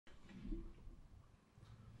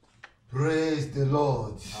Praise the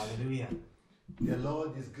Lord. Hallelujah. The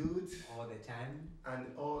Lord is good All the time. and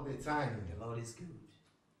all the time. The Lord is good.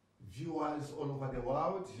 Viewers all over the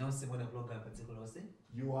world, Nonse mwene program particularly.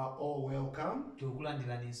 you are all welcome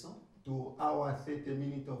Tukulandiraniso. to our 30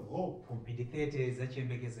 minutes of hope. Kumpindi 30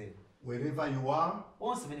 zachiyembekezero. Wherever you are,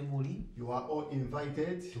 Onse mwene muli. you are all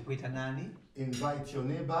invited. Tukwita nani. Invite your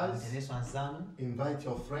neighbors, Aneso anzanu. invite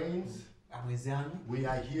your friends. Abwezi anu. We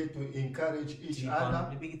are here to encourage each Tilipano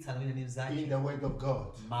other lipikitsana wina in nimzaki. the word of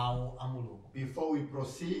God. Mawu a Mulungu. Before we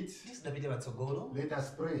proceed, Tisidapite patsogolo. let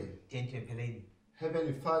us pray. Tiyempheleni.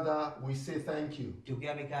 Heavenly Father, we say thank you.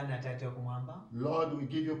 Tikuyamikani Atate wakumwamba. Lord, we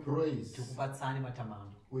give you praise. Tikupatsani matamando.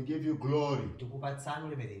 We give you glory Tikupatsani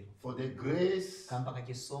ulemerero. for the grace Kamba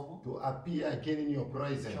kachisomo. to appear again in your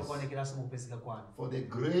presence, Chokuonekeraso mukupezeka kwanu. for the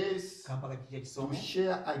grace Kamba kachicha to chisomo.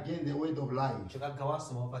 share again the word of life.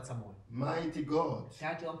 Chokagawaso maupatsa moyo. Mighty God,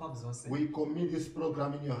 Tate wamphamvu zonse. we commit this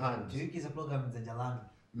program in your hands. Tiwikiza program mdzanja lanu.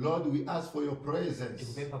 Lord, we ask for your presence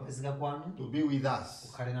Tikupempha kupezeka kwanu. to be with us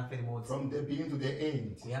Ukhale nafe limodzi. from the beginning to the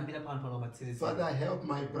end. Kuyambira pano pano matsiriziro. Father, help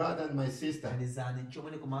my brother and my sister. Thandizani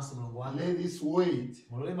chomwe kumaso Mulungu wanu. Let this word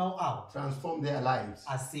Mulole mawu awo. transform their lives.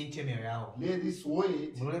 Asinthe miyoyo yawo. Let this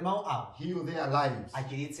word Mulole mawu awo. heal their lives.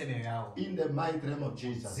 Achiritse miyoyo yawo. In the mighty name of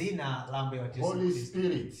Jesus. Zina la Ambuye wathu Yesu Holy Khristu.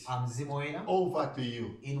 Spirit, Mzimu woyera. over to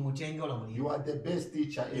you. Inu mutenge ulamuliro. You are the best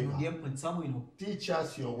teacher Inu ndiye ever. mphunzitsi wamwino. Teach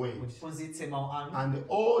us your way, Mutiphunzitse mawu anu. and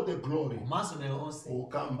all the glory Komanso lero onse. will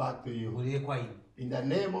come back to you. Ulire kwa inu. In the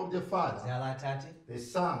name of the Father, Dzina la Atate. the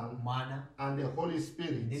Son, Mwana. and the Holy Ndi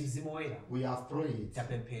Spirit, Mzimu woyera. we have prayed.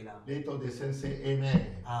 Tapemphera. Let all the saints say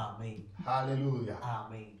amen. Amen. Hallelujah.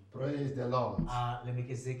 Amen. Praise the Lord.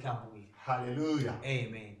 Lemekezeka Ambuye. Hallelujah.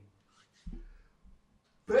 Amen.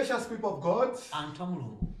 Precious people of God, Anthu a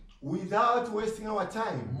Mulungu. without wasting our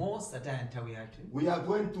time, Mosataya nthawi yathu. we are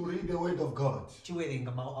going to read the Word of God.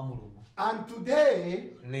 Tiwerenga mawu a Mulungu. And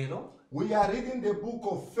today, Lero we are reading the book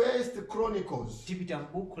of First Chronicles, tipita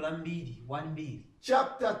m'buku la mbiri 1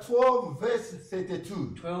 chapter 12, verse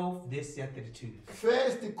 32. 12 verse ya 32.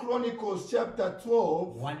 First Chronicles, chapter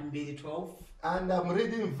 12, 12 and I'm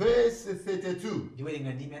reading verse 32.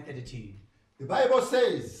 ndiwerenga ndime ya 32. The Bible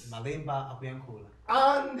says, Malemba akuyankhula.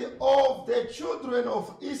 and of the children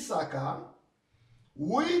of Issachar,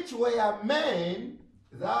 which were men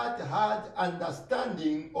that had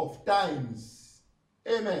understanding of times.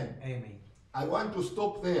 Amen. Amen. I want to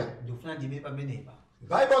stop there. Ndikufuna ndime pamenepa. The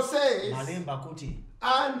Bible says, Malemba kuti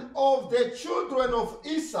and of the children of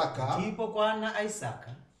Issachar, ndipo kwa ana a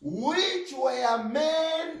Isaka which were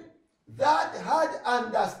men that had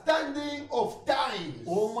understanding of times.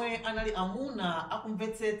 omwe anali amuna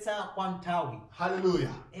akumvetsetsa kwa nthawi.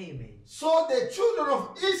 Hallelujah. Amen. So the children of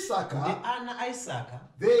Ndi Issachar, ana a Isaka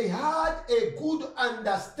they had a good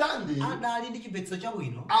understanding adali ndi chimvetso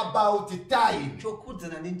chabwino about time,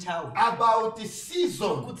 chokhudzana ndi nthawi, about the season,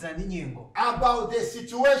 chokhudzana ndi nyengo, about the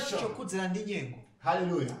situation. chokhudzana ndi nyengo.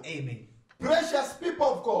 Hallelujah. Amen. Precious people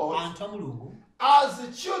of God, Anthu a Mulungu as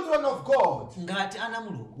the children of God, ngati ana a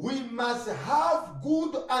Mulungu we must have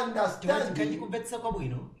good tiwezi understanding kumvetsa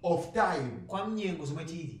kwabwino of time. kwa mnyengo zomwe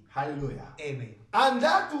tili. Hallelujah. Amen. And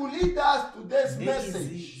that will lead us to this Izi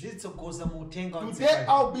message. zitsogoza mu uthenga wa Today mtsikana.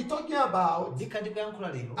 I'll be talking about Ndikati kuyankhula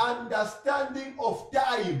lero understanding of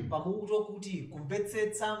time. pamutu okuti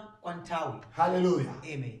kumvetsetsa kwa nthawi. Hallelujah.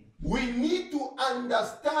 Amen. We need to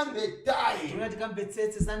understand the time. Tuna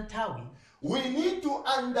tikamvetsetse za nthawi, We need to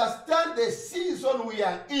understand the season we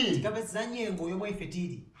are in. tikamvetsa nyengo yomwe ife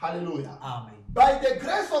tili. Hallelujah. Amen. By the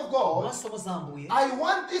grace of God, Masomo za Ambuye I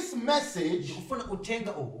want this message ndikufuna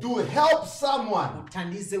uthenga uwu to help someone.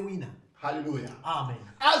 uthandize wina. Hallelujah. Amen.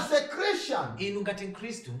 As a Christian, Inu ngati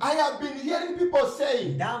Mkhristu I have been hearing people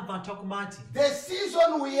saying, ndamva anthu akumati the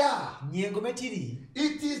season we are, nyengo metili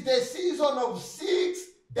it is the season of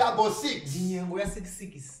 666. ndi nyengo ya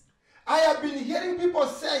 66. I have been hearing people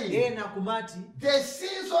saying, Ena akumati the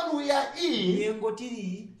season we are in, nyengo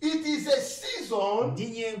tili it is a season ndi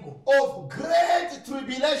nyengo of great ya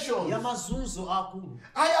tribulation. mazunzo akulu.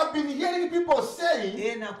 I have been hearing people saying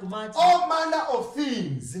Ena akumati all manner of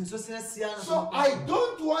things. zinthu zosiyanasiyana. So I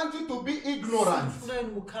don't want you to be ignorant. Sifuna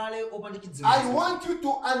inu mukhale opanda I chidziwitso. want you to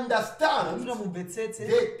understand Sifuna mumvetsetse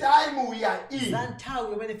the time we are in. za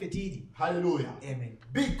nthawi yomwe ife tili. Hallelujah. Amen.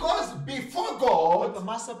 Because before God,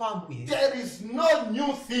 Pamaso pa Ambuye there is no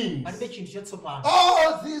new things. palibe chinthu chatsopano.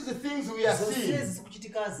 All these things we are Zonsezi seeing,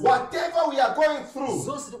 zikuchitikazi, whatever we are going through,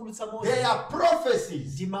 zonse tikudutsa they moyo are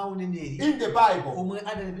prophecies ndi mawu neneri in the Bible. omwe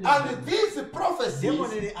adalembedwa And these prophecies,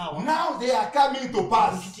 Demonere awa. now they are coming to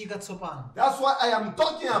pass. kuchitika tsopano. That's what I am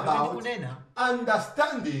talking Pamene about, kunena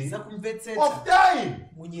understanding za kumvetsetsa of time.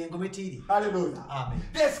 munyengo metiri. Hallelujah. Amen.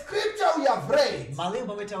 The scripture we have read,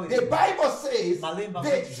 Malemba metawe. the Bible says Malemba the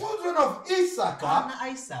metawe. children of Issachar,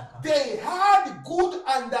 Ana Isaka. they had good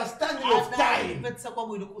understanding of time. Petsa kwa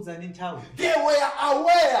mwino kuzani ntawe. They were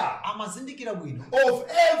aware Amazindikira mwino. of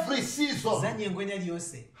every season. Zanyengo nya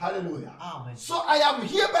liyose. Hallelujah. Amen. So I am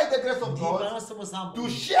here by the grace of God Ndibana somo zambu. to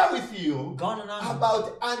share with you Gana na.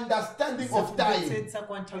 about understanding of time. Petsa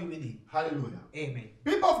kwa ntawe meni. Hallelujah. Amen.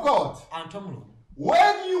 People of God, Antomulo.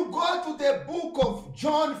 when you go to the book of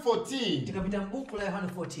John 14, Tikapita mbuku la Yohane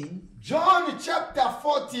 14. John chapter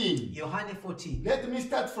 14, Yohane 14. let me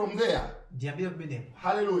start from there. Ndiambia mbele.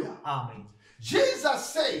 Hallelujah. Amen.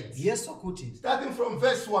 Jesus said, Yesu akuti. starting from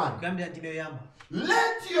verse 1, Kambia ndibe yamba.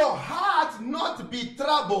 let your heart not be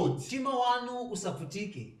troubled. Tima wanu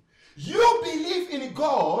usafutike. You believe in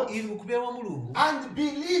God Ili mukupira mulungu. and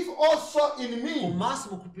believe also in me. Umasu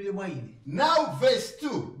mukupire mwa ili. Now verse 2,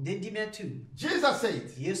 Ndendime 2. Jesus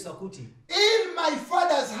said, Yesu akuti. in my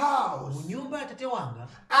Father's house Munyumba ya tate wanga.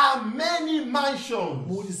 are many mansions.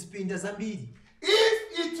 Muli zipinda zambiri.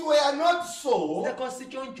 If it were not so, Ndakosi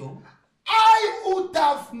choncho. I would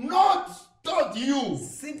have not told you.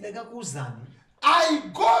 Sindaga kuzani. I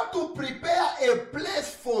go to prepare a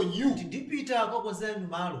place for you. Ndipita kwa kozenu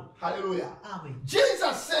malo. Hallelujah. Amen.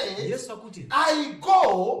 Jesus said, Yesu akuti. I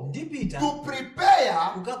go Ndipita. to prepare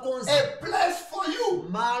Kukakonza. a place for you.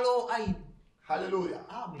 Malo ai. Hallelujah.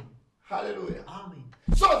 Amen. Hallelujah. Amen.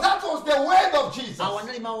 So that was the word of Jesus.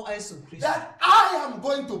 Awanali mawu a Yesu Kristo. That I am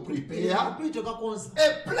going to prepare Ndipita kukakonza.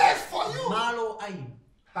 a place for you. Malo ai.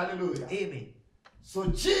 Hallelujah. Amen. So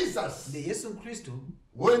Jesus Ndi Yesu Kristo.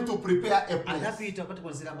 went to prepare a place. Anapita kuti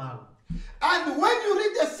konzera malo. And when you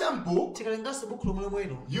read the same book, Tikalengaso buku lomwe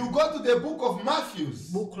mweno. you go to the book of Matthew,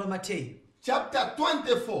 Buku la Mateyu. chapter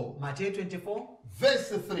 24, Mateyu 24.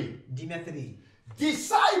 verse 3. Ndime 3.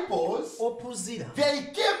 Disciples, Ophunzira. they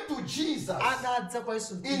came to Jesus Adadza kwa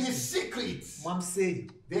Yesu in Kristo. secret. Mwamseri.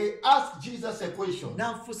 They asked Jesus a question.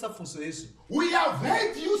 Namfusa funso Yesu. We have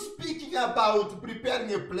heard you speaking about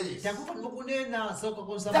preparing a place. Takufa mukunena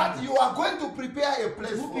zokakonza That malo. you are going to prepare a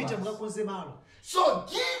place for Mupita us. mukakonze malo. So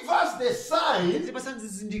give us the sign Ndipasa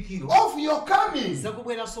zizindikiro. of your coming.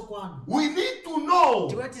 Zakubwera so kwanu. We need to know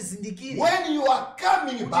Tikati zindikire. when you are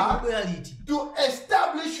coming Kuti back mubwera liti. to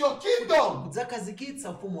establish your kingdom. Kudzakazikitsa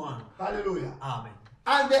ufumu wanu. Hallelujah. Amen.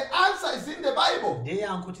 And the answer is in the Bible. Ndiye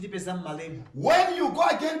yankho tilipeza mmalemba. When you go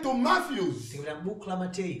again to Matthew Tikapita buku la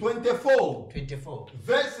Mateyu 24, 24.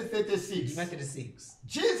 verse 36, Ndime 36.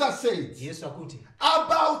 Jesus said, Yesu akuti.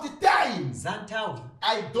 about time, Za nthawi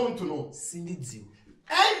I don't know. sindidziwa.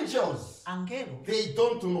 Angels, Angelo they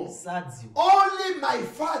don't know. sadziwa. Only my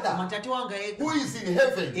Father, Matati wanga yekha. who is in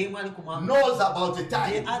heaven, Emwe ali kumwamba. knows about the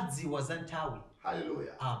Ndiye time. adziwa za nthawi.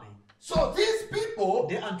 Hallelujah. Amen. So these people,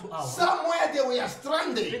 Ndiye anthu awa. somewhere they were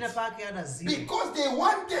stranded Pena pake adaziwa. because they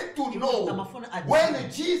wanted to know Amafuna adziwa.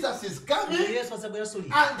 when Jesus is coming Yesu azabwera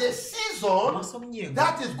soli. and the season Amaso mnyengo.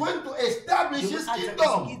 that is going to establish his kingdom.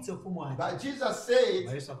 Adzakazikitsa ufumu wake. But Jesus said,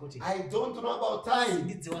 Yesu akuti. I don't know about time.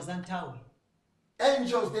 Sindidziwa za nthawi.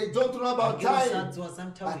 Angels, they don't know about Angelo time. sadziwa za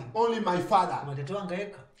But nthawi. only my Father. Matati wanga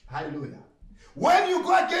yekha. Hallelujah. When you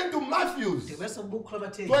go again to Matthew Tikapita buku la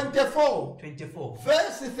Mateyu 24, 24.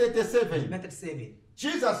 verse 37, Ndime 37.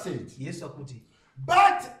 Jesus said, Yesu akuti.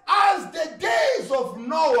 but as the days of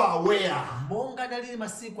Noah were, Monga dalili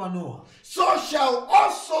masiku a Nowa. so shall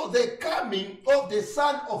also the coming of the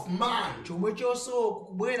Son of Man. Chomwe chonso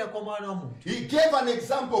kukubwera kwa mwana wa munthu. He gave an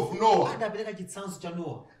example of Noah. Adapereka chitsanzo cha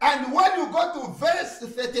Nowa. And when you go to verse Ila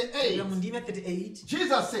 38, mu ndime 38.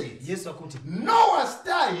 Jesus said, Yesu akuti. Noah's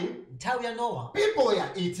time, Nthawi ya Nowa. people were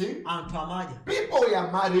eating, Anthu amadya. people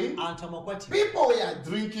were marrying, Anthu amakwati. people were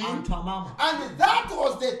drinking, Anthu amamwa. and that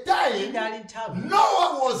was the time Idali nthawi.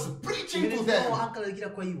 Noah was preaching to Nowa them. ankalalikira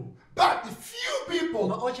kwa iwo. But few Koma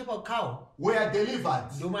people ochepa okhawo were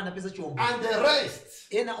delivered, ndiomwe anapeza chiwombo. and the rest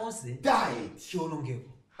Ena onse died. chiwonongeko.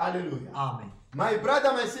 Hallelujah. Amen. My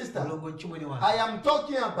brother, my sister, Mulungu mchimwene wake. I am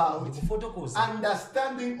talking about Ndikufotokoza.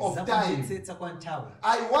 understanding of time. Zakumvetsetsa kwa nthawi.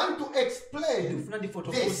 I want to explain Ndikufuna the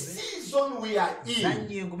ndifotokoze. season we are Za in.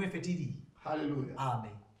 nyengo mefe tili. Hallelujah.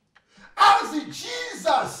 Amen. As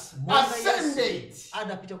Jesus ascended,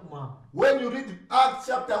 Adapita kumwamba. when you read Acts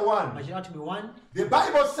chapter 1, Machina atumi 1. the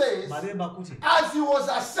Bible says, Malemba akuti. as he was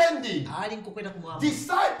ascending, Ali nkokwenda kumwamba.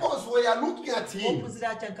 disciples were looking at him Ophunzira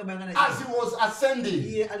acha nkamayang'ana as iye. he was ascending.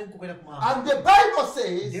 Iye ali nkokwenda kumwamba. And the Bible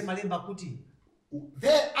Ndiye says, malemba akuti.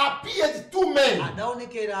 there appeared two men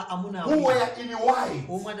adaonekera amuna who were in white.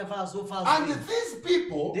 omwe adavala zovala And zomwe. these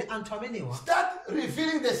people De anthu amenewa start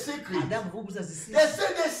revealing the secret. adamuvumbutsa They zinsinsi.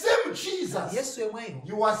 say the same Jesus Yesu yemweyo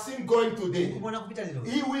you are seeing going today, kumona kupita lero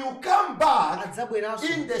he will come back adzabweranso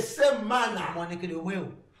in the same manner. muonekero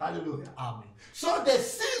omwewo. Hallelujah. Amen. So the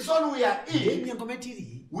season we are Ndiye in, nyengo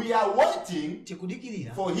metiri we are waiting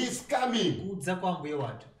tikudikirira for his coming. kudza kwa mbuye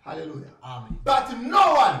wathu. Hallelujah. Amen. But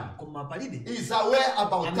no one Koma palibe is aware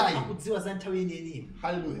about amene time. akudziwa za nthawi yeniyeniyo.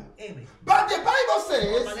 Hallelujah. Amen. But the Bible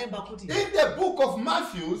says Malemba akuti in the book of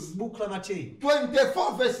Matthew buku la Mateyu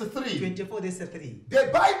 24 verse 3, 24:3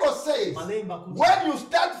 the Bible says malemba akuti when you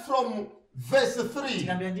start from verse 3,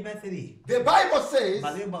 tikambira ndima 3 the Bible says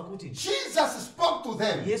malemba akuti Jesus spoke to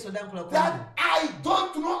them Yesu adayankhula that kuti I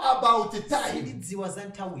don't know about the time, sindidziwa za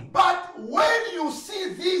nthawi. but when you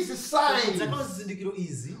see these signs, Mudzakaona zizindikiro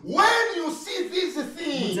izi, when you see these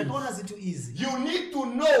things, mudzakaona zinthu izi, you need to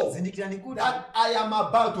know zindikirani kuti that I am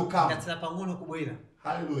about to come. ndatsala pang'ono kubwera.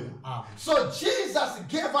 Hallelujah. Amen. So Jesus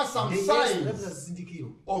gave us some Ndiye Yesu adapeza signs zizindikiro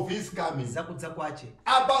of his coming. zakudza kwace.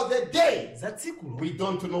 About the day, Za tsikulo we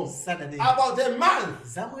don't know. sadaneni. About the month,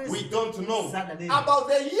 Za we mwezi don't know. sadaneni. About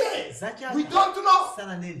the year, Za chaka we don't know.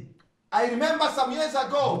 sadaneni. I remember some years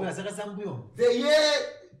ago, Kubwera zaka za mbuyo the year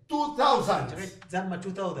chaka 2000, za ma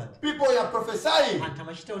 2000 people were prophesying anthu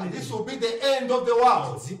amachita and this oneni will be the end of the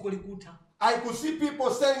world. dziko likuta. I could see people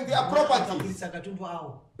selling their properties, Akagulitsa katundu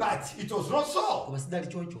awo but it was not so. koma sidali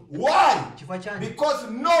choncho. Why? Chifukwa chani Because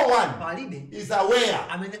no one palibe is aware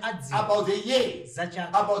amene adziwa about the year, za chaka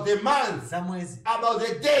about the month, za mwezi about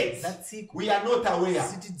the dates. za tsiku We are not aware.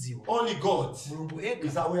 sitidziwa. Only God Mulungu is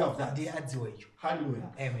eka aware of that. ndiye adziwa icho. Hallelujah.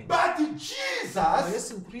 Amen. But Koma Jesus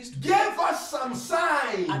Yesu Khristu gave us some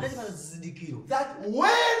signs adatipatsa zizindikiro that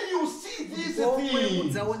when you see these omwe things,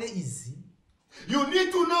 mudzaone izi you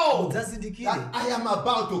need to know mudzazindikire that I am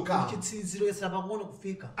about to come. chitsiriziro yesera pang'ono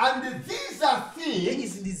kufika. And these are Ye things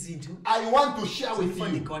izi ndi zinthu I want to share with zofuna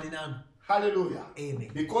you. ndikawane nanu. Hallelujah. Amen.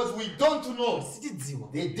 Because we don't know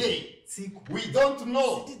Sitidziwa the day. tsiku, We don't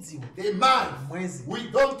know sitidziwa the month. mwezi, We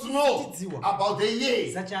don't know Sitidziwa about the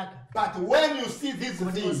year. za chaka. But when you see these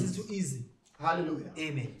Koma ndiwo things, zinthu izi. hallelujah.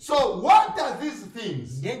 Amen. So what are these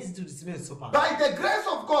things? Ndiye zinthu zimene tsopano. By the grace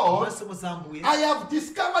of God, Masomo za Ambuye I have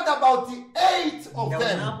discovered about 8 of them.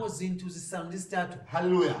 ndaonapo zinthu zisanu ndi zitatu.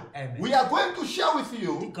 Hallelujah. Amen. We are going to share with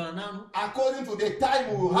you Ndikhala nanu according to the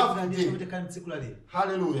time we will have today. kutekani tsiku la lero.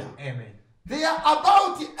 Hallelujah. Amen. There are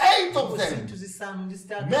about 8 of them. Zinthu zisanu ndi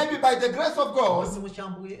zitatu. Maybe by the grace of God, Masomo cha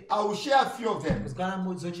Ambuye I will share a few of them. kuzikhala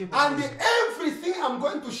mmodzi zochepa. And everything I'm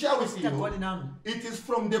going to share with you, Ndikawane nanu it is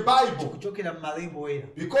from the Bible. kuchokera m'malemba oyera.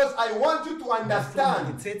 Because I want you to understand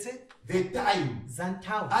Mvetsetse the time. za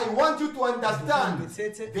nthawi. I want you to understand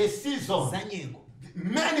Mvetsetse the season. za nyengo.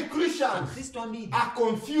 Many Christians Khristu ambiri are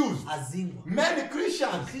confused. azingwa. Many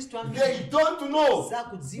Christians, Kristo ambiri they don't know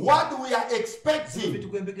sakudziwa what we are zimene expecting.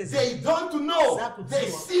 tikuyembekeza. They don't know Sakudziwa.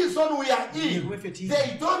 the season we are in.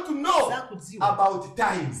 They don't know Sakudziwa about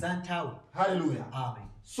time. za nthawi. Hallelujah. Amen.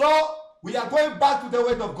 So we are going back to the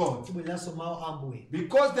word of God. Tibwereranso mawu a Ambuye.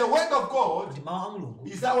 Because the word of God Kuti mawu a Mulungu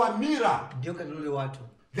is our mirror. ndiyo kalilole wathu.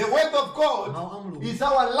 The word of God Mawu a Mulungu is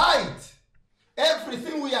our light.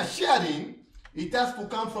 Everything we are sharing, it has to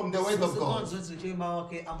come from the word of God. Zonse zichoke mawu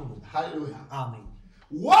ake a Mulungu. Hallelujah. Amen.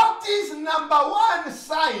 What is number one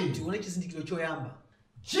sign? Tione chizindikiro choyamba.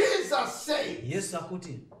 Jesus said, Yesu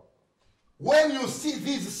akuti when you see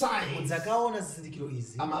these signs, mudzakaona zizindikiro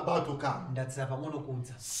izi I'm about to come. ndatsala pang'ono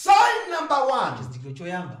kudza. Sign number one, Chizindikiro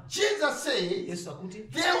choyamba Jesus said, Yesu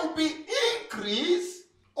akuti there will be increase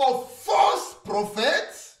of false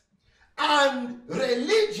prophets and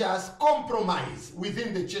religious compromise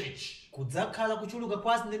within the church. kudzakhala kuchuluka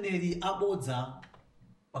kwa zineneri abodza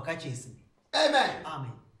pakachisi. Amen.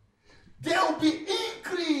 Amen. There will be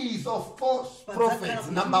increase of false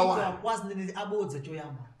prophets, number one, kwa zineneri abodza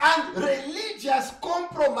choyamba. and religious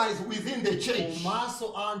compromise within the church.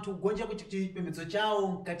 Komanso anthu kugonja kuti chipembedzo chawo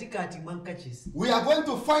mkatikati mwa mkachisi. We are going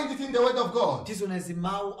to find it in the word of God. Tizoona izi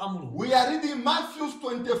mawu a Mulungu. We are reading Matthew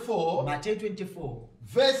 24, Mateyu 24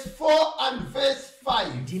 verse 4 and verse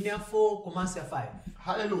 5. ndime ya 4 komanso ya 5.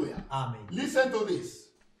 Hallelujah. Amen. Listen to this.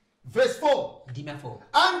 Verse 4. Ndime ya 4.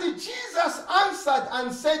 And Jesus answered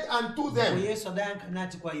and said unto Ndipo them, Yesu adayankha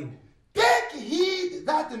nati kwa iwo, take heed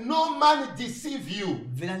that no man deceive you.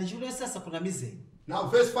 mverani chilo sasa kunamizeni. Now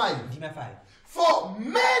verse 5. Ndime ya 5. For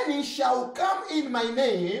many shall come in my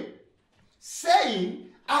name, saying,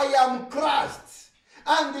 I am Christ,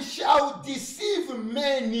 and shall deceive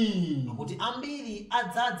many. Pakuti ambiri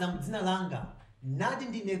adzadza m'dzina langa nati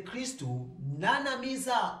ndine Khristu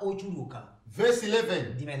nanamiza ochuluka. verse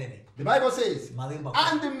 11. ndima 11 The Bible says, malemba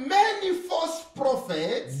and many false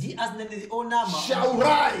prophets ndi azineneri onama shall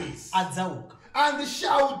rise adzauka and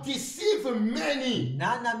shall deceive many.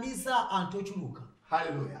 nanamiza anthu ochuluka.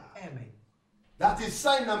 Hallelujah. Amen. That is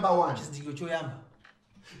sign number 1. chizindikiro choyamba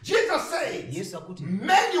Jesus said, yesu akuti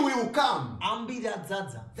many will come ambiri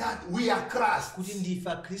adzadza that we are Christ. kuti ndife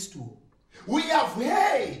akhristu. We have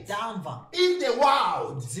heard tamva in the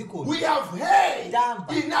world. dziko We have heard Tamva.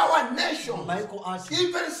 in our nation. maiko athu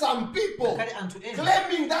Even some people kale anthu ena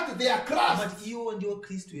claiming that they are Christ. amati iwo ndiwo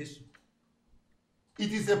khristu yesu.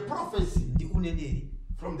 It is a prophecy ndi uneneri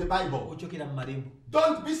from the Bible. ochokera mmalembo.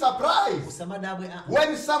 Don't be surprised usamadabwe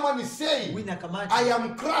when someone is saying, wina kamati I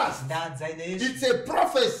am Christ. ndadza ine yesu It's a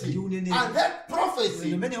prophecy. Ndi uneneri. And that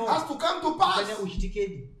prophecy has to come to pass. kanya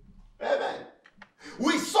uchitikedi. Amen.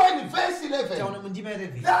 We saw in verse 11 taona mu ndima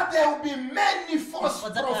 11 that there will be many false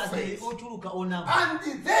padzakhala prophets. ochuluka onama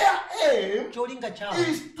And their aim cholinga chawo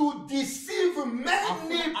is to deceive many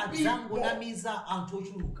afuna people. adzangonamiza anthu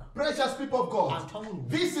ochuluka. Precious people of God, anthu amulungu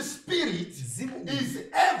this spirit Zimu. is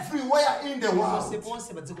everywhere in the ponse world.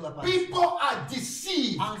 ponse pa dziko lapansi People are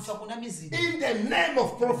deceived anthu akunamizidwa in the name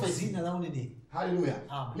of prophecy. dzina la uneneri. Hallelujah.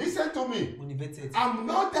 Amen. Listen to me. Unimvetsetse. I'm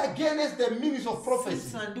not against the ministry of prophecy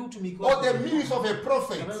Sina ndi utumiki or wa the ministry of a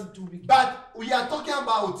prophet, Kapena utumiki but we are talking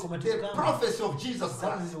about Koma the tukama. prophecy of Jesus za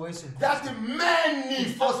Christ. uneneri wa Yesu. That many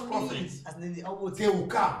false prophets, azineneri awodzi they will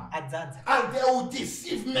come adzadza and they will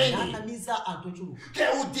deceive many. nanamiza anthu ochuluka. They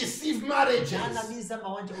will deceive marriages. nanamiza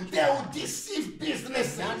mabanja They ochuluka. will deceive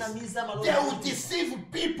businesses. nanamiza They malonda will ochuluka. deceive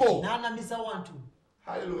people. nanamiza wanthu.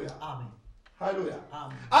 Hallelujah. Amen. Hallelujah.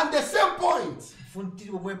 Amen. And the same point,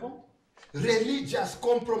 Funtiri pomwepo religious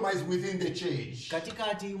compromise within the church.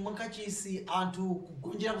 katikati mwakachisi anthu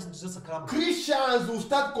kugonjera ku zinthu zosakhalamo. Christians will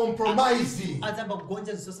start compromising. adzamba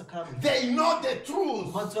kugonja zinthu zosakhalamo. They know the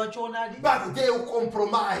truth, madziwa choonadi but they will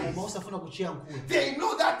compromise. koma usafuna kuchiyankhula. They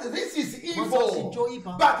know that this is evil,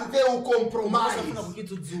 Mazosinjoipa. but they will usafuna compromise.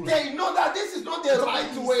 kuchidzudzula. They know that this is not the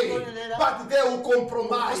right way, but they will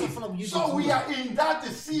compromise. So we are in that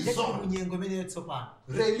Ndeti season. munyengo imene tsopano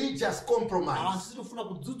Religious anthu compromise sitifuna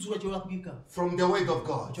kudzudzula cholakwika from the word of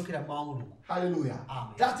God. kuchokera mmawu a mulungu. Hallelujah.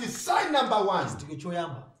 Amen. That is sign number 1. chizindikiro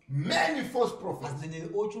choyamba Many false prophets, azineneri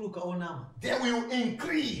ochuluka onama they will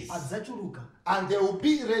increase, adzachuluka and there will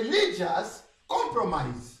be religious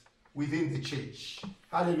compromise within the church.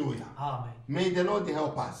 Hallelujah. amen. May the Lord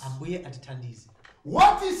help us. ambuye atithandize.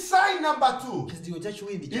 What is sign number 2? chizindikiro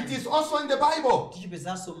chachiwiri It is also in the Bible.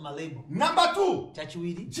 tichipezanso m'malembo. Number 2,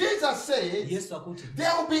 chachiwiri Jesus said yesu akuti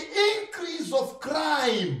there will be increase of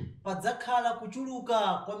crime padzakhala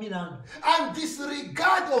kuchuluka kwa milandu and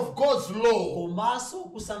disregard of God's law. komanso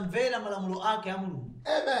kusamvera malamulo ake a mulungu.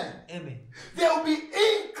 Amen. amen. There will be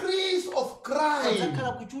increase of crime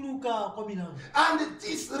padzakhala kuchuluka kwa milandu and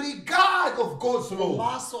disregard of God's law.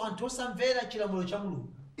 komanso anthu osamvera chilamulo cha mulungu.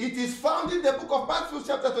 It is found in the book of Matthew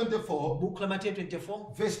chapter 24, buku la Mateyu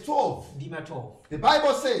 24 verse 12. ndima 12 The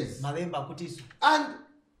Bible says, malemba akutiso and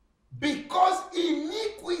because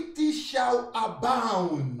iniquity shall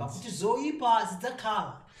abound, pakuti zoyipa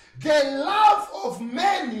zidzakhala the love of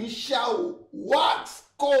many shall wax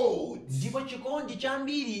cold. ndipo chikondi cha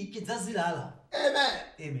ambiri chidzazilala. Amen.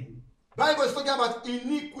 amen. Bible is talking about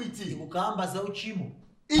iniquity. ndikukamba za uchimo.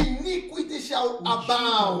 Iniquity shall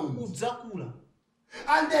abound. udzakula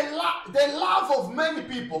And the love of many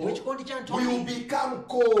people ndipo chikondi cha anthu will ambiri become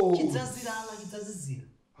cold. chidzazilala chidzazizira.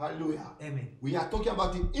 Hallelujah. amen. We are talking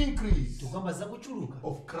about the increase tikukamba za kuchuluka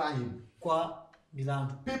of crime. kwa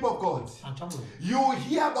milandu. People of God, anthu a mulungu you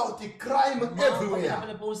hear about the crime everywhere.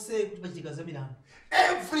 pamene ponse kuti pachitika za milandu.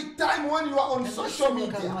 Every time when you are on social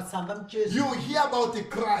media, matsamba mchezo you hear about the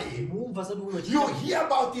crime. mumva za duwe You hear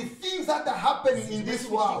about the things that are happening in this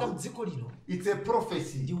world. mdziko lino It's a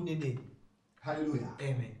prophecy. ndi uneneri. Hallelujah.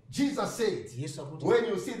 amen. Jesus said, yesu akuti when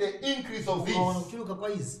you see the increase of ukaona this, kuchuluka kwa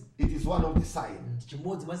izi it is one of the signs. ndi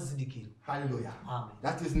chimodzi mwa zizindikiro. Hallelujah. amen.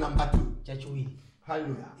 That is number 2. chachiwiri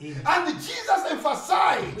Hallelujah. Amen. And Jesus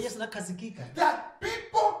emphasized yesu anakhazikika that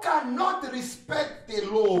people cannot respect the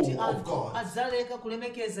law kuti of anthu God. adzaleka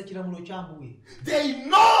kulemekeza chilamulo cha ambuye. They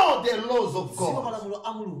know the laws of ziwa God, malamulo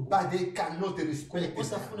a mulungu but they cannot respect them.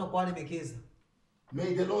 osafuna kuwalemekeza.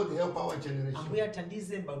 May the Lord help our generation. ambuye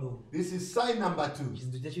athandize m'bado. This is sign number 2.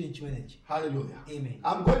 chizindikiro chachiwiri chimenechi. Hallelujah. Amen.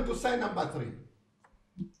 I'm going to sign number 3.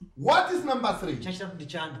 What is number 3? chachitatu ndi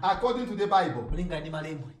chani According to the Bible. kulingana ndi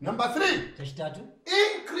malemba. Number 3, chachitatu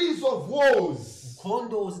increase of wars,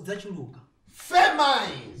 nkhondo zidzachuluka,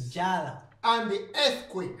 famines, njala and the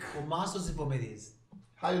earthquake. komanso zivomerezi.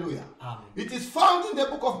 Hallelujah. amen. It is found in the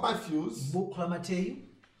book of Matthew, buku la Mateyu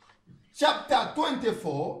chapter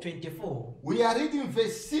 24, 24 we are reading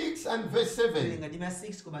verse 6 and verse 7. kulinga ndima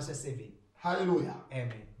 6 komanso 7. Hallelujah.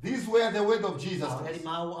 Amen. These were the word of Jesus Awo ali Christ.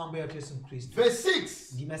 mawu a Ambuye wathu Yesu Khristu. Verse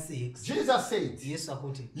 6, Ndima 6 Jesus said, Yesu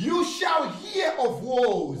akuti you shall hear of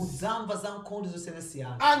wars mudzamva za nkhondo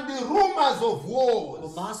zosiyanasiyana and the rumors of wars.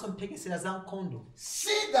 komanso mphekesera za nkhondo.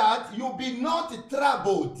 See that you be not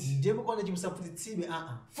troubled. Ndiye mukuona kuti musavutitsidwe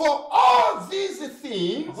For all these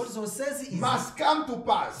things pakuti zonsezi izi must come to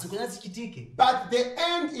pass, zikuyenera zichitike but the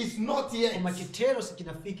end is not yet. koma chithero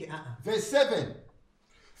sichinafike Verse 7,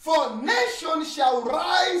 for nation shall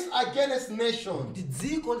rise against nation, kuti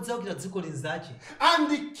dziko lidzawukira dziko linzache, and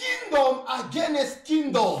the kingdom against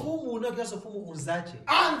kingdom, mfumu unawikiranso mfumu unzache,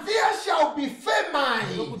 and there shall be ndipo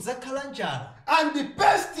famine, kudzakhala njala and the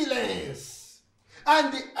pestilence,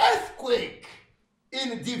 and the earthquake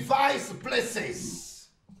in diverse places.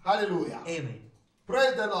 Hallelujah. Amen.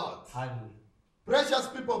 Praise the Lord. Hallelujah. Precious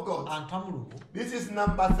people of God. Anthu a Mulungu This is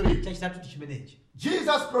number 3. chachitatu ndi chimenechi.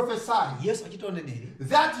 Jesus prophesied Yesu achita uneneri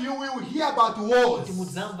that you will hear about wars. kuti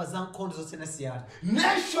mudzamva za nkhondo zosiyanasiyana.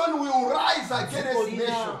 Nation will rise Dziko against lina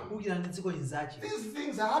nation. kuwukira ndi dziko linzache. These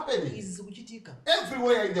things are happening Izi zikuchitika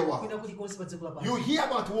everywhere in the kwina world. kulikonse pa dziko You lapansi. hear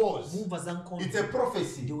about wars. Mumva za nkhondo It's a ndi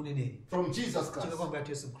prophecy uneneri from Jesus chika Christ. kwa Ambuye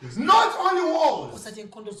wathu Yesu Khristu. Not only wars. Osati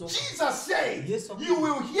nkhondo zokha. Jesus said Yes, you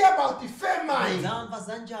will hear about the famine. mudzamva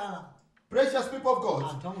za njala. Precious people of God.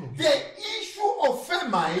 Anthu a Mulungu. The issue of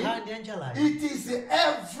famine, Nkhani ya njalayi it is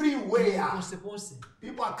everywhere. ponseponse.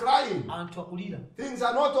 People are crying. Anthu akulira. Things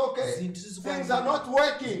are not okay. Things are not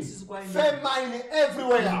working. Famine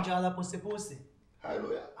everywhere. Njala ponseponse.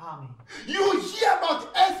 Hallelujah. Amen. You hear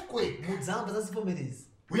about earthquake. Mudzamva za zivomerezi.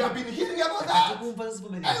 We have been hearing about that Tikumva za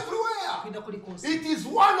zivomerezi. everywhere. Kwina kulikonse. It is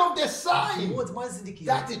one of the signs Imodzi mwa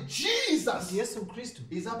zizindikiro that kuti Jesus Yesu Khristu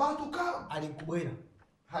is about to come. ali nkubwera.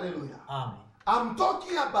 Hallelujah. Amen. I'm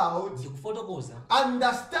talking about Ndikufotokoza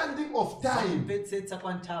understanding of time. kumvetsetsa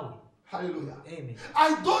kwa nthawi. Hallelujah. Amen.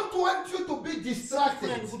 I don't want you to be Kuna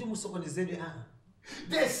distracted. kuti musokonezedwe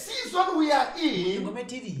The season we are in, ngome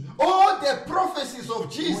tili all the prophecies of uneneri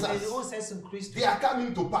Jesus, onse Yesu Khristu they are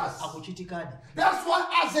coming to pass. akuchitikadi. That's why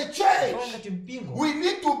as a Kwa church, ngati mpingo we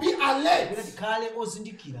need to be kuti alert. tikhale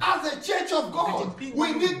ozindikira. As a church of God,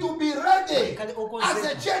 we need to be ready. As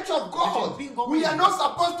a church of God, we are not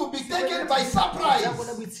supposed to be taken by surprise.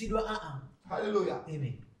 Zakudabwitsidwa Hallelujah.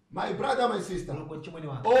 Amen. My brother, my sister, Mulungu chimwene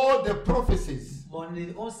wanga. all the prophecies,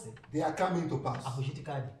 Maoneneri onse they are coming to pass.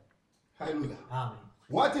 akuchitikadi. Hallelujah. Amen.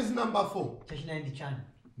 What is number 4? Chachinayi ndi chani?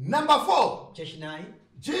 Number 4, Chachinayi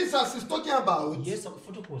Jesus is talking about Yesu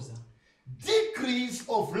akufotokoza decrease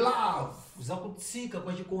of love zakutsika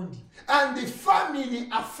kwa chikondi and the family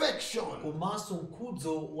affection. komanso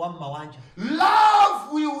mkhudzo wa m'mabanja.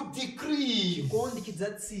 Love will decrease Chikondi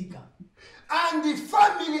chidzatsika and the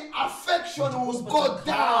family affection will go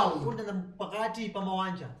down. kukondana pakati pa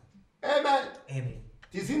mabanja. Amen. Amen.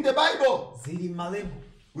 It is in the Bible. Zili m'malembo.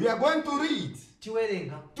 We are going to read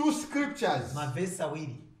Tiwerenga 2 scriptures. mavesi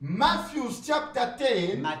awiri. Matthew chapter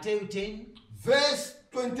 10, Mateyu 10 verse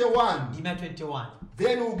 21. ndima 21.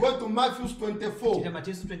 Then we'll go to Matthew Tira 24,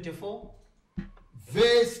 Mateyu 24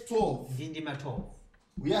 verse 12. ndi ndima 12.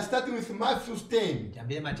 We are starting with Matthew 10,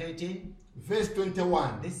 Tiyambire Mateyu 10 verse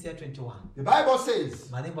 21. vesi ya 21. The Bible says,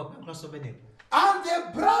 Malembo akuyankhulanso menepo. and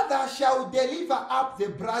the brother shall deliver up the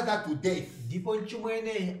brother to death, Ndipo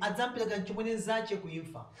mchimwene adzamupereka mchimwene nzache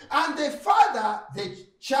kuimfa. and the father the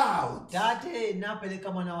child. Tate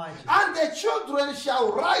napereka mwana wache. And the children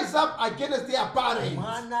shall rise up against their parents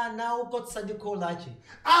Mwana naukotsa ndi kholo lache.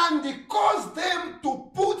 and cause them to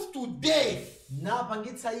put to death.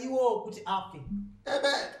 Napangitsa iwo kuti afe.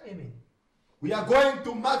 Amen. Amen. We are going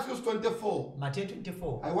to Matthew 24. Mateyu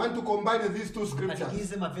 24. I want to combine these two scriptures.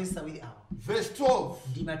 Patikize mavesi awiri awa. Verse 12.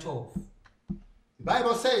 Ndima 12. The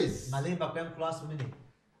Bible says, Malembo akuyankhulanso menepo.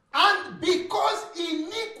 and because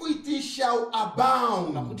iniquity shall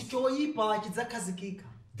abound, Pakuti choyipa chidzakhazikika.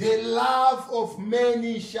 the love of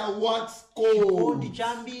many shall wax Chikondi cold.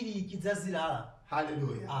 chambiri chidzazilala.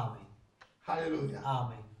 Hallelujah. Amen. Hallelujah.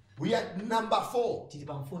 Amen. We are number 4. Tili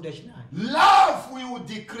pa mfundo yachinayi. Love will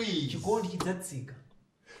decrease. Chikondi chidzatsika.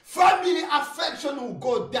 Family affection will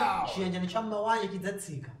go down. Chiyanjano cha m'mabanja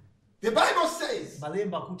chidzatsika. The Bible says,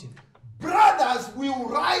 Malembo akuti brothers will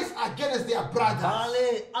rise against their brothers.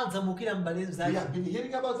 bale adzamukira m'bale We mnzake. have been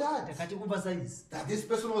hearing about that. Takati kumva za izi. That this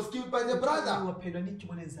person was killed by the brother. Waphedwa ndi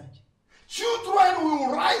mchimwene nzache. Children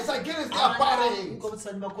will rise against their parents.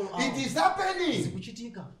 Kukometsana ndi makolo It awo. is happening.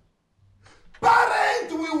 Zikuchitika.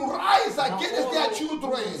 Parents will rise against their Kukometsana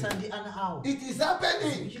children. ndi ana awo. It is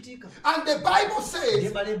happening. Zikuchitika. And the Bible says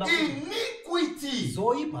iniquity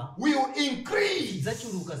Zoyipa will increase.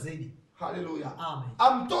 zidzachuluka zedi. Hallelujah. Amen.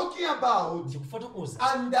 I'm talking about Ndikufotokoza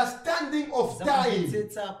understanding of time.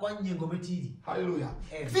 zakumvetsetsa kwa nyengo metiri. Hallelujah.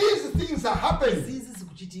 Amen. These things are happening. Zizi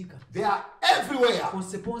zikuchitika. They are everywhere.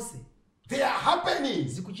 Ponse They are happening.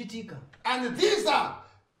 zikuchitika. And these are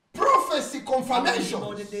prophecy confirmations.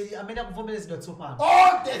 Maoneneri amene akuvomerezedwa tsopano.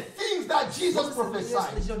 All the things that Jesus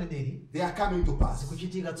prophesied, Oneneri they are coming to pass.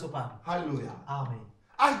 zikuchitika tsopano. Hallelujah. Amen.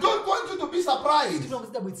 I don't want you to be surprised,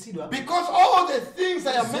 Tinokuzitabwitsidwa because all the things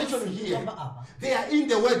I am mentioning here, they are in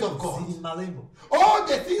the Word of God. zili m'malembo. All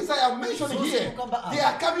the things I am mentioning here, they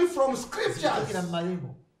are coming from Zikuchokera scriptures.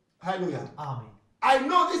 m'malembo. Hallelujah. Amen. I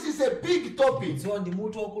know this is a big topic. Ziwa ndi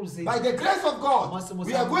mutu wakulu By zaidi. the grace of God,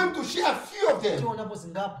 we are going to share a few of them. Tionapo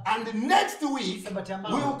zingapo. And next week,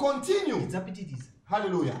 we will continue. Idzapitiriza.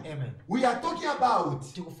 Hallelujah. Amen. We are talking about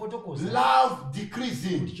Tikufotokoza. love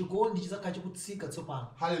decreasing. Chikondi chizakhala chikutsika tsopano.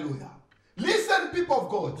 Hallelujah. Listen, people of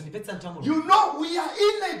God. Kundipetsa nthamulo. You know, we are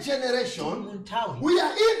in a generation, Munthawi. we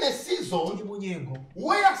are in a Tili season munyengo.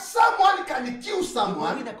 where someone can kill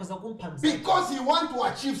someone Mwina koza kumpha mzake. because he wants to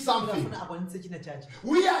achieve something. Afuna akwanitse china chache.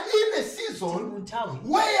 We are in a Tili season munthawi.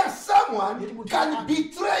 where someone can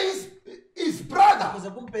betray his brother,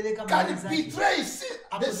 Koza kumpeleka can mzake. betray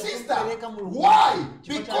the sister. Why?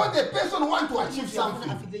 Because the person wants to achieve something.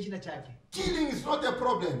 Afite china chake. Killing is not a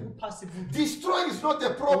problem. Upasi vutu. Destroying is not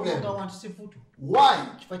a problem. Kuonga wantu si vutu. Why?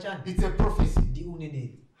 Chifukwa chani? It's a prophecy. Ndi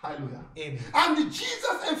uneneri. Hallelujah. Amen. And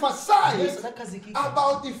Jesus Yesu emphasized adakhazikika.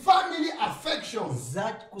 about the family affections.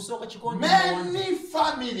 Za kusoka chikondi mawanja. Many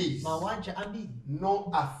families, Mawanja ambiri. no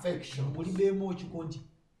affection. Mulibemo chikondi.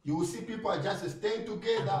 You will see people are just staying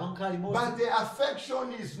together, Amankali mozi. but the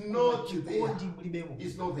affection is not there. Chikondi mulibemo.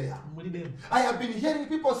 It's not there. Mulibemo. I have been hearing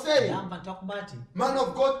people say, Yamba ntakumati. man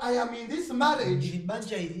of God, I am in this marriage Ndili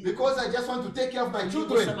banja ili. because I just want to take care of my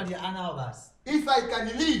children. Samadi ana wabasi. If I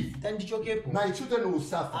can leave, Tandichokepo. my children will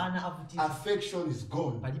suffer. Ana avutisa. Affection is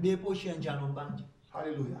gone. Palibepo chiyanjano mbanja.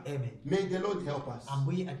 Hallelujah. Amen. May the Lord help us.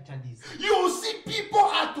 Ambuye atitandize. You see, people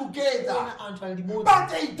are together, Ona anthu ali limodzi. but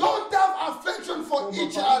they don't have affection for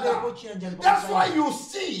each other. That's why you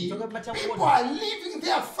see people are leaving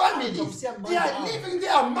their families, they are leaving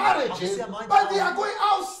their marriages, but they are going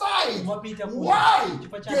outside. Why?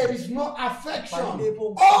 There is no affection.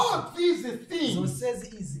 All these things,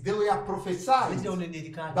 Zonsezi izi. they were prophesied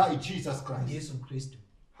Zidonenekana. by Jesus Christ. Yesu Kristu.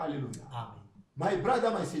 Hallelujah. Amen. My brother,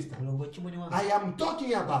 my sister, Mulongo chimwene wangu. I am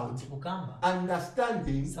talking about Kukamba.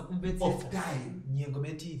 understanding Sakumvetsetsa. of time. Nyengo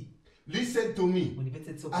metiri. Listen to me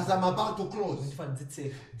Munipetsetse as I'm about to close.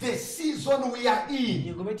 Munifanidzitseka. The season we are in,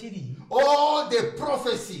 Nyengo metiri. all the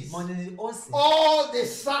prophecies, Maoneneri onse. all the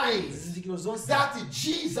signs Zizindikiro zonse. that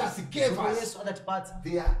Jesus gave Zomwe us, Yesu adatipatsa.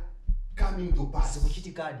 they are coming to pass.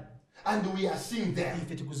 Zikuchitikadi. And we are seeing them.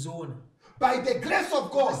 Ife tikuziona. By the grace of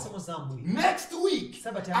God, Masomo zambuye. next week,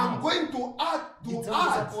 I'm going to add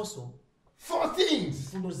Ndidzaonza koso 4 things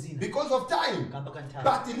fundo zina. because of time. Kamba kanthawi.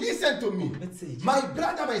 But listen to me, my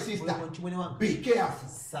brother, my sister, Mulongo chimwene wangu. be careful,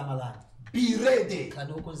 Samalani. be ready.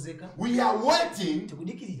 Kana ukonzeka. We are waiting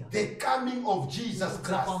Tikudikirira. the coming of Jesus Kudza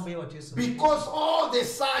Christ, kwa Ambuye wathu Yesu. because all the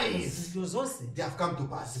signs, Zizindikiro zonse they have come to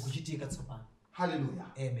pass. zikuchitika tsopano. Hallelujah.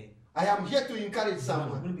 Amen. I am here to encourage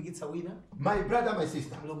someone. Mulimbikitsa wina. My brother, my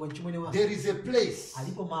sister, Mulongo chimwene wangu. there is a place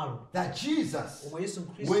Alipo malo. that Jesus Omwe Yesu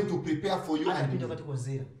Kristu. went to prepare for you and Adapita me.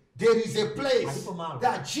 katikonzera. There is a place Alipo malo.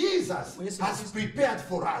 that Jesus has prepared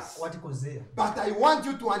for us. Watikonzera. But I want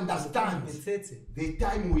you to understand Metsetse. the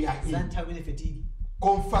time we are Za in. nthawi imene fetili.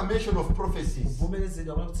 Confirmation of prophecies.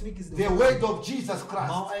 Kuvomerezedwa kana kutsimikizidwa. The word of Jesus Christ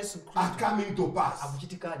Mawu a Yesu are Kristu. coming to pass.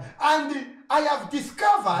 Akuchitikadi. And I have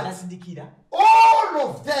discovered Adazindikira. all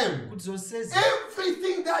of them, Kuti zonsezi.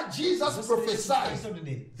 everything that Jesus Zonse prophesied,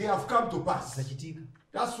 zisoneneri. they have come to pass. Zachitika.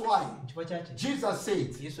 That's why Chifukwa chache. Jesus said,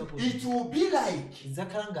 Yesu akuti. it will be like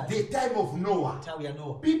Idzakhala ngati. the time of Noah. Nthawi ya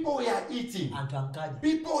Nowa. People were eating, Anthu ankadya.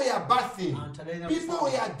 people were bathing, Anthu adalina people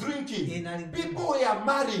kusamba. were drinking, Ena ali people were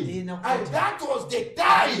marrying, Ena and kuja. that was the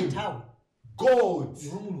time Nthawi. God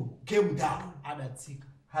Iwe Mulungu. came down. Adatsika.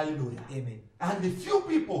 Hallelujah. Amen. And a few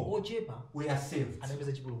people Ochepa. were saved.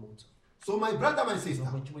 Adapeza chipulumutso. So my brother, my sister,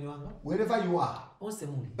 Mulongo chimwene wanga. wherever you are, Onse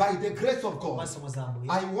muli. by the grace of God, Masomo zambuye.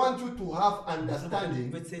 I want you to have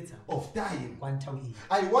understanding Kumvetsetsa. of time. Kwa nthawi iyi.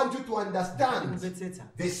 I want you to understand Kumvetsetsa.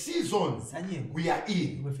 the season Za nyengo. we are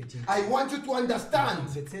in. Imwe fetili. I want you to understand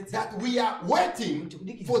that we are waiting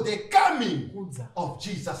for the coming Kudza. of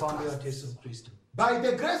Jesus Kwa Ambuye wathu Christ. Yesu Kristu. By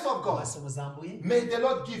the grace of God, Masomo zambuye. may the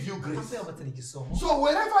Lord give you grace. Ambuye apatseni chisomo. So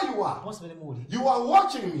wherever you are, Ponse pamene muli. you are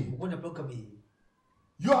watching me, Mukuona program iyi.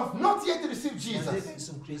 you have not yet received Jesus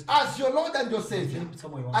Yesu Kristu. as your Lord and your Savior. Ndipitsa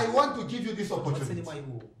moyo I wanga. want to give you this Patseni opportunity. mwayi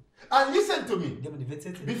uwo. And listen to me.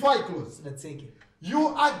 Before I close.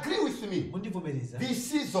 You agree with me.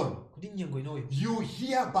 This season, you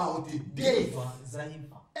hear about death.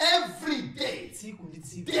 Every day.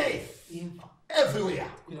 Death. Everywhere.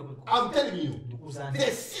 I'm telling you.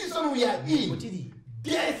 The season we are in.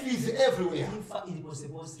 Death is everywhere.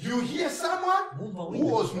 You hear someone who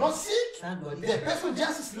was not sick, the person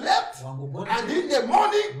just slept, and in the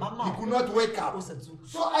morning, he could not wake up.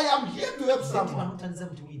 So I am here to help someone.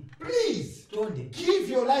 Please, give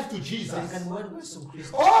your life to Jesus.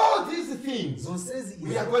 All these things,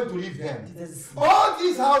 we are going to leave them. All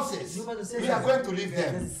these houses, we are going to leave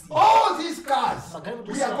them. All these cars,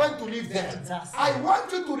 we are going to leave them. I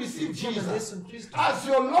want you to receive Jesus as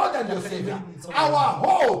your Lord and your Savior. Our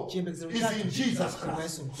hope is in Jesus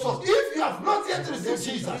Christ. So if you have not yet received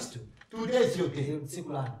Jesus, today is your day.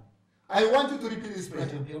 I want you to repeat this prayer.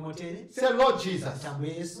 Say, Lord Jesus,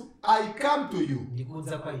 I come to you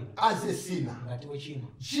as a sinner.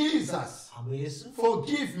 Jesus,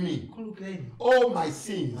 forgive me all my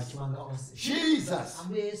sins. Jesus,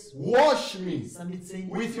 wash me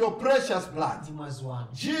with your precious blood.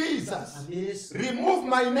 Jesus, remove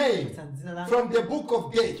my name from the book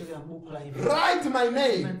of death. Write my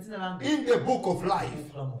name in the book of life.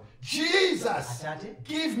 Jesus,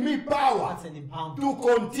 give me power to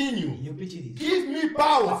continue. Give me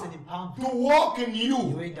power to walk in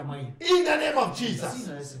you. In the name of Jesus.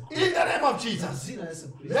 In the name of Jesus.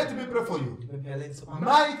 Let me pray for you.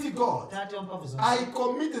 Mighty God, I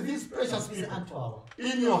commit these precious people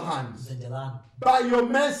in your hands. By your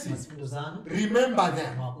mercy, remember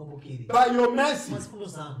them. By your mercy,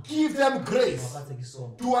 give them grace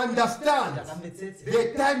to understand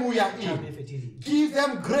the time we are in. Give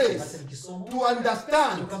them grace to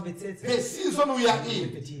understand the season we are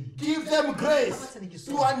in. Give them grace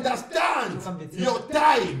to understand your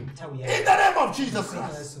time. In the name of Jesus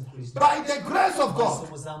Christ. By the grace of God,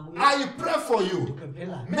 I pray for you.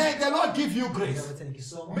 May the Lord give you grace.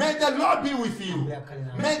 May the Lord be with you.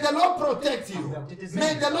 May the Lord protect you.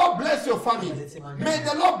 May the Lord bless your family. May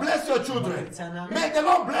the Lord bless your children. May the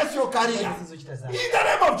Lord bless your career. In the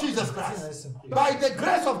name of Jesus Christ. By the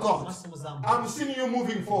grace of God, I'm seeing you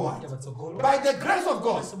moving forward. By the grace of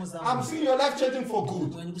God, I'm seeing your life changing for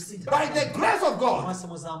good. By the grace of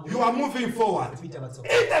God, you are moving forward. In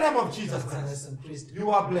the name of Jesus Christ, you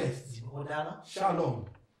are blessed. Shalom.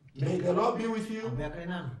 May the Lord be with you.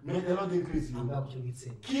 May the Lord increase you.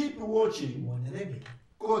 Keep watching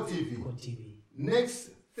Go TV.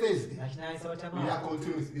 Next Thursday, we are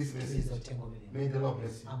continuing this message. May the Lord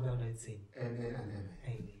bless you. Amen and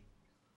amen.